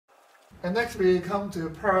And next we come to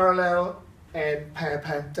parallel and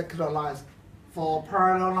perpendicular lines. For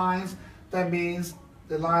parallel lines, that means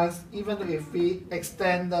the lines, even if we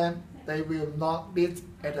extend them, they will not meet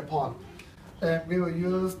at the point. And we will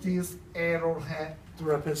use this arrowhead to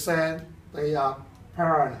represent they are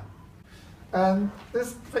parallel. And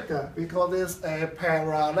this figure, we call this a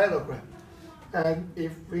parallelogram. And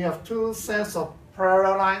if we have two sets of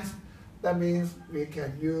parallel lines, that means we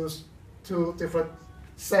can use two different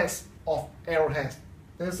sets of arrowheads.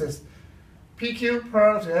 This is PQ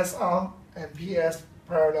parallel to SR and PS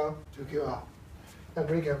parallel to QR. And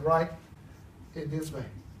we can write in this way.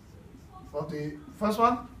 For the first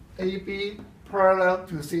one, AB parallel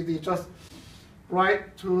to CD, just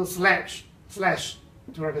write two slash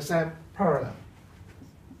to represent parallel.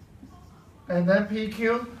 And then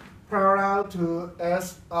PQ parallel to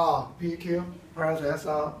SR, PQ parallel to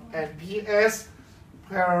SR, and PS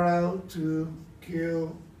parallel to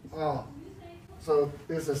QR. So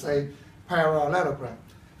this is a parallelogram.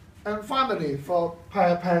 And finally, for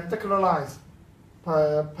perpendicular lines,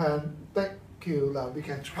 perpendicular, we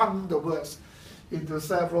can trunk the words into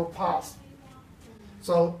several parts.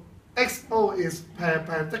 So XO is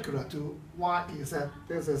perpendicular to YZ.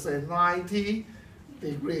 This is a 90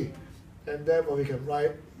 degree. And therefore we can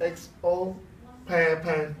write XO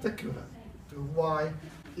perpendicular to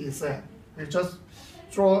YZ. We just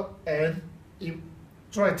draw a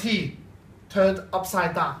T turned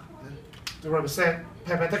upside down to represent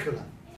perpendicular.